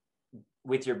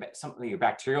 With some of your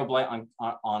bacterial blight on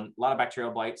a lot of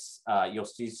bacterial blights, you'll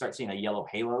start seeing a yellow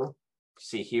halo.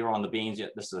 See here on the beans,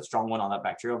 this is a strong one on that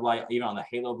bacterial blight. Even on the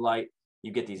halo blight,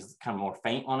 you get these kind of more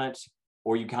faint on it,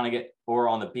 or you kind of get, or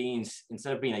on the beans,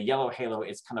 instead of being a yellow halo,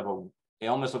 it's kind of it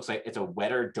almost looks like it's a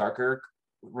wetter, darker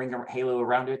ring halo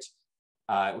around it.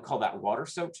 We call that water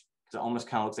soaked, because it almost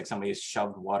kind of looks like somebody has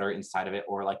shoved water inside of it,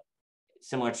 or like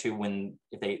similar to when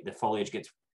the foliage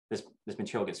this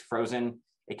material gets frozen,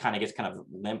 it kind of gets kind of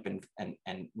limp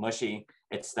and mushy.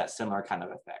 It's that similar kind of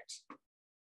effect.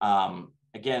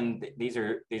 Again, these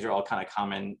are all kind of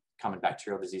common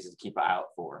bacterial diseases to keep an eye out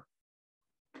for.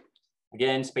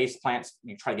 Again, space plants,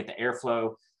 you try to get the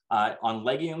airflow. On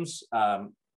legumes,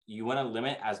 you want to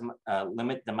limit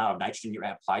the amount of nitrogen you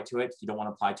apply to it. You don't want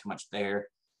to apply too much there.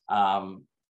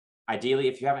 Ideally,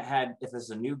 if this is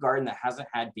a new garden that hasn't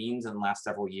had beans in the last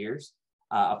several years,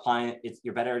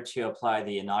 you're better to apply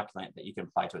the inoculant that you can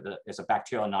apply to it. There's a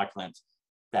bacterial inoculant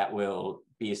that will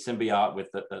be a symbiote with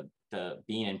the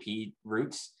bean and pea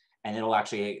roots, and it'll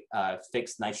actually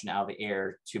fix nitrogen out of the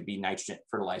air to be nitrogen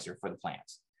fertilizer for the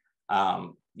plants.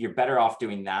 You're better off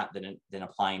doing that than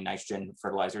applying nitrogen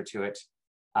fertilizer to it.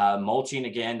 Mulching,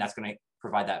 again, that's going to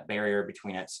provide that barrier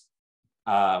between it.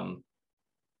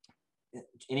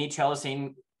 Any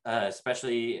trellising,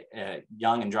 especially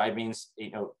young and dry beans,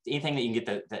 anything that you can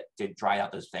get to dry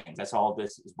out those things. That's all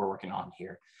this is we're working on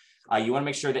here. You want to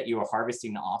make sure that you are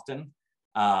harvesting often.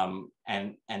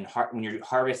 When you're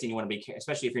harvesting, you want to be,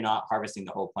 especially if you're not harvesting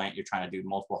the whole plant, you're trying to do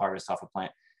multiple harvests off a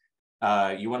plant.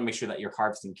 You want to make sure that you're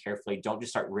harvesting carefully. Don't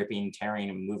just start ripping, tearing,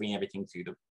 and moving everything through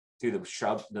the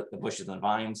shrubs, the bushes and the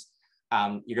vines.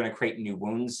 You're going to create new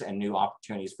wounds and new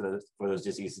opportunities for those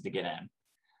diseases to get in.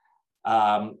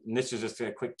 And this is just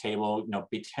a quick table,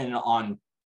 depending on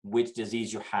which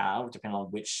disease you have, depending on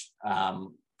which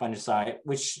fungicide,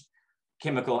 which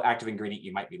chemical active ingredient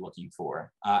you might be looking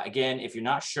for. Again, if you're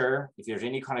not sure, if there's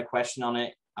any kind of question on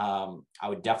it, I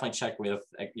would definitely check with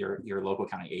your local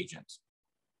county agent.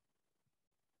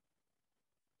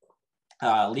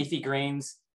 Leafy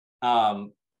greens.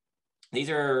 These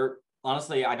are,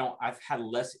 honestly, I've had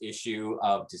less issue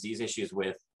of disease issues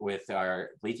with our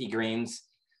leafy greens,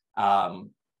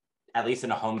 at least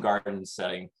in a home garden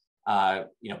setting.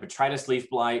 Botrytis leaf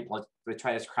blight,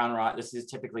 Botrytis crown rot, this is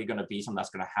typically going to be something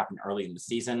that's going to happen early in the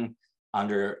season.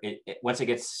 Once it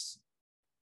gets,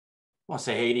 I want to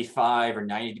say 85 or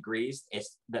 90 degrees,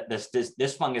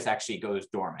 this fungus actually goes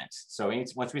dormant. So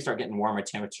once we start getting warmer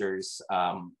temperatures,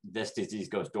 this disease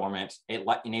goes dormant. It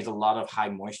needs a lot of high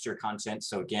moisture content.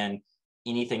 So again,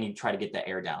 anything you try to get the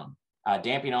air down.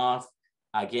 Damping off,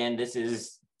 again, this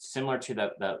is similar to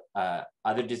the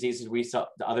other diseases we saw,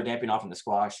 the other damping off in the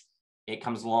squash. It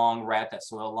comes along right at that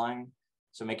soil line.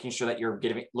 So making sure that you're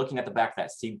looking at the back of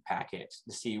that seed packet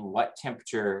to see what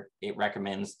temperature it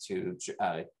recommends to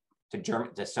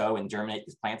sow and germinate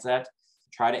these plants at.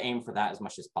 Try to aim for that as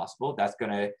much as possible. That's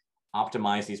going to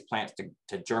optimize these plants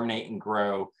to germinate and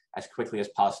grow as quickly as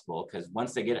possible. Because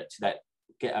once they get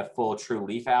a full true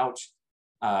leaf out,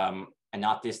 and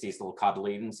not these little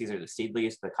cotyledons, these are the seed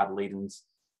leaves, the cotyledons.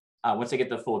 Once they get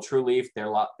the full true leaf, they're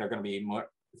going to be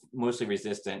mostly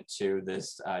resistant to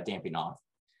this damping off.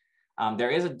 There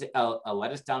is a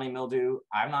lettuce downy mildew.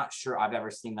 I'm not sure I've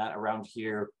ever seen that around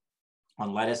here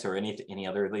on lettuce or any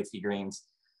other leafy greens.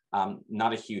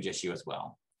 Not a huge issue as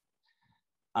well.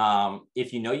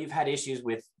 If you've had issues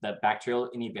with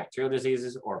any bacterial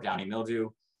diseases or downy mildew,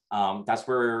 that's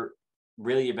where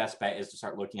really your best bet is to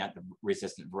start looking at the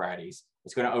resistant varieties.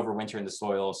 It's going to overwinter in the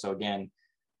soil. So again,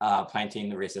 planting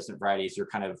the resistant varieties, you're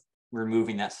kind of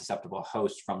removing that susceptible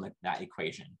host from that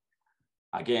equation.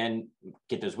 Again,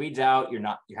 get those weeds out. You're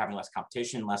having less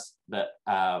competition, not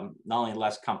only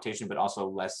less competition, but also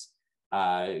less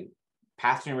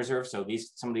pathogen reserve. So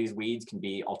some of these weeds can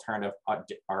be alternative,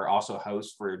 are also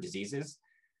hosts for diseases.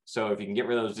 So if you can get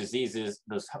rid of those diseases,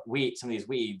 some of these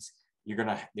weeds, you're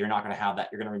not gonna have that.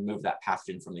 You're gonna remove that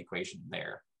pathogen from the equation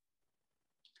there.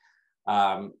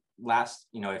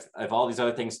 If all these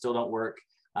other things still don't work,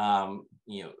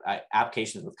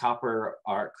 applications with copper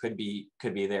could be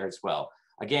there as well.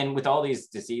 Again, with all these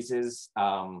diseases,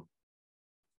 I've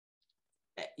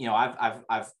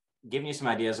given you some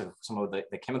ideas of some of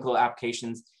the chemical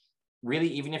applications. Really,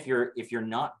 even if you're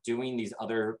not doing these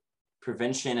other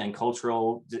prevention and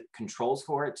cultural controls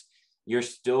for it, you're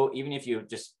still, even if you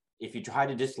try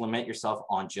to just limit yourself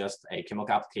on just a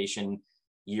chemical application,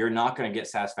 you're not going to get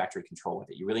satisfactory control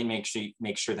with it. You really make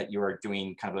sure that you are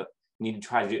doing you need to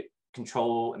try to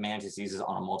control and manage diseases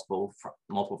on multiple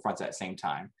fronts at the same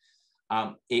time.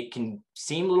 It can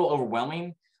seem a little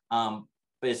overwhelming,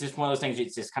 but it's just one of those things.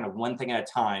 It's just kind of one thing at a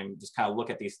time. Just kind of look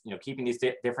at these, keeping these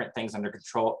different things under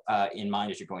control in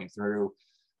mind as you're going through.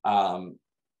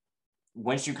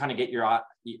 Once you kind of get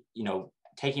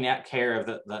taking care of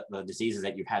the diseases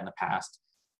that you've had in the past.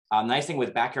 Nice thing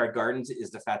with backyard gardens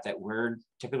is the fact that we're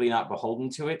typically not beholden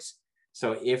to it.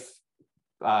 So if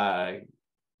we're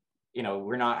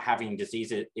not having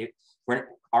diseases,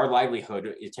 our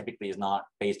livelihood typically is not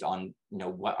based on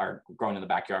what are grown in the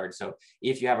backyard. So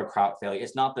if you have a crop failure,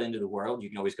 it's not the end of the world. You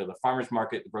can always go to the farmer's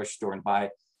market, the grocery store, and buy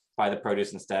the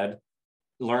produce instead.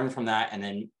 Learn from that, and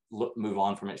then move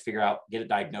on from it. Get it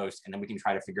diagnosed, and then we can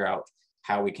try to figure out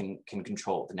how we can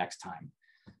control it the next time.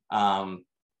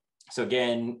 So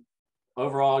again,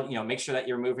 overall, make sure that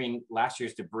you're removing last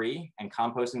year's debris and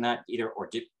composting that either, or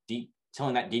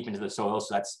tilling that deep into the soil.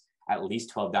 So that's at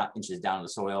least 12 inches down in the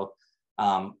soil.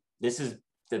 This is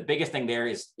the biggest thing there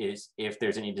is if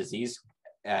there's any disease,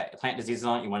 plant diseases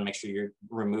on it, you want to make sure you're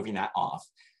removing that off.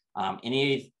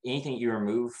 Anything you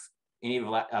remove, any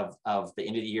of the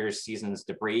end of the year season's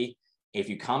debris, if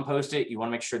you compost it, you want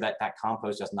to make sure that that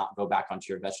compost does not go back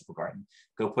onto your vegetable garden.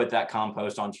 Go put that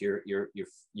compost onto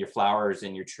your flowers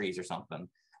and your trees or something.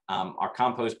 Our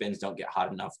compost bins don't get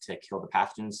hot enough to kill the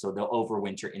pathogens, so they'll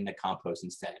overwinter in the compost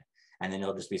instead, and then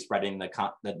it'll just be spreading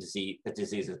the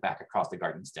diseases back across the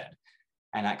garden instead.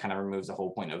 And that kind of removes the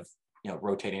whole point of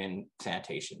rotating and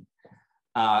sanitation.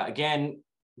 Again,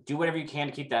 do whatever you can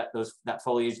to keep that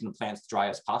foliage and the plants dry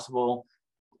as possible.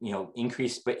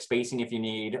 Increase spacing if you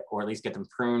need, or at least get them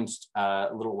pruned a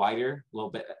little wider, a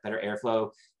little bit better airflow.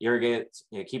 Irrigate,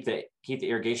 keep the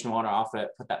irrigation water off it,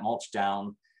 put that mulch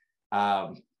down,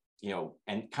 and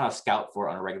kind of scout for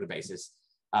it on a regular basis.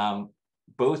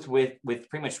 Both with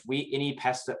pretty much any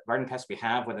garden pests we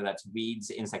have, whether that's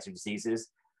weeds, insects, or diseases,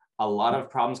 a lot of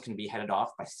problems can be headed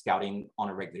off by scouting on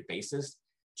a regular basis.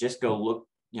 Just go look,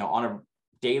 on a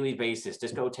daily basis,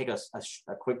 just go take a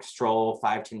quick stroll,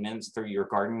 5-10 minutes through your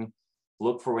garden,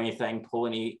 look for anything, pull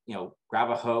any, grab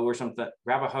a hoe or something,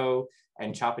 grab a hoe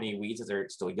and chop any weeds as they're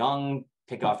still young,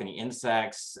 pick off any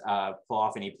insects, pull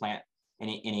off any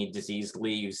any diseased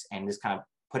leaves, and just kind of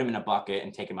put them in a bucket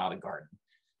and take them out of the garden.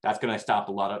 That's going to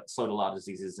slow a lot of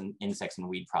diseases and insects and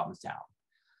weed problems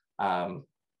down.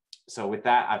 So with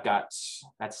that,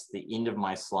 that's the end of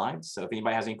my slides. So if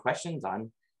anybody has any questions,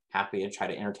 I'm happy to try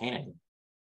to entertain it.